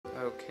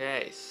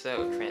Okay,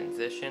 so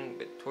transition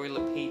with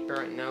toilet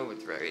paper. I know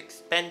it's very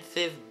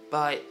expensive,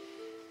 but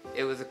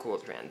it was a cool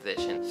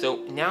transition.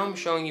 So now I'm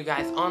showing you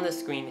guys on the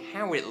screen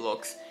how it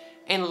looks,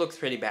 and it looks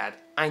pretty bad,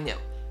 I know.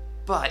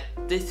 But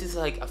this is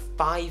like a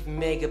 5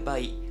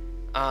 megabyte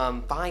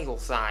file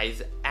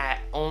size at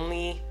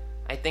only,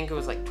 I think it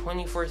was like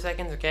 24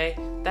 seconds, okay?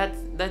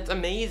 That's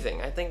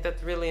amazing. I think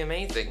that's really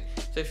amazing.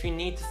 So if you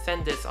need to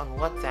send this on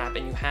WhatsApp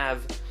and you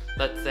have,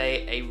 let's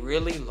say, a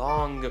really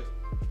long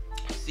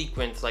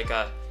sequence, like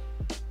a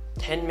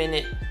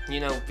 10-minute,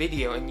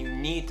 video, and you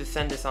need to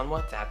send this on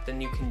WhatsApp,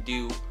 then you can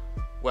do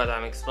what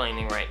I'm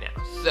explaining right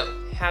now. So,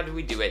 how do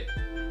we do it?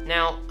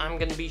 Now, I'm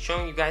going to be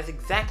showing you guys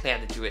exactly how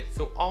to do it.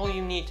 So all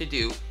you need to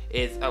do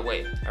is, oh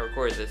wait, I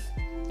recorded this,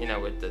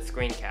 with the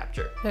screen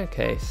capture.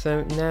 Okay,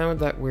 so now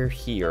that we're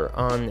here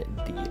on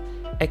the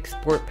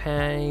export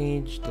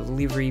page,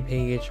 delivery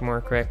page more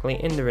correctly,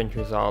 in Davinci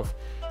Resolve,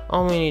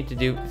 all we need to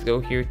do is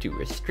go here to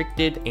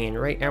restricted and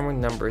write our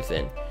numbers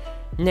in.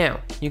 Now,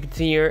 you can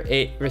see here,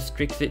 it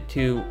restricts it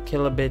to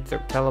kilobits or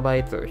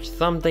kilobytes or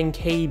something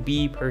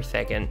KB per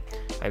second.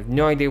 I have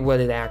no idea what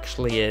it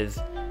actually is.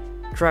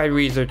 Tried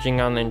researching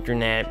on the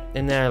internet,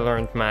 and then I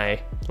learned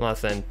my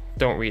lesson.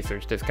 Don't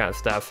research this kind of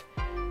stuff,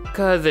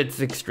 because it's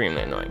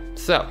extremely annoying.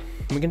 So,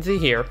 we can see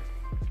here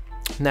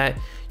that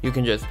you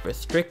can just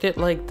restrict it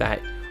like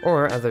that,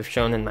 or as I've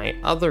shown in my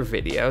other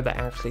video that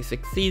actually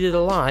succeeded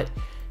a lot,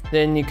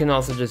 then you can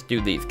also just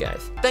do these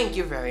guys. Thank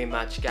you very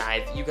much,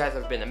 guys. You guys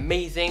have been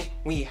amazing.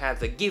 We have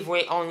the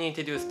giveaway. All you need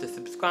to do is to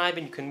subscribe,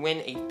 and you can win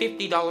a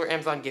 $50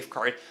 Amazon gift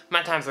card.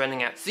 My time's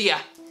running out. See ya!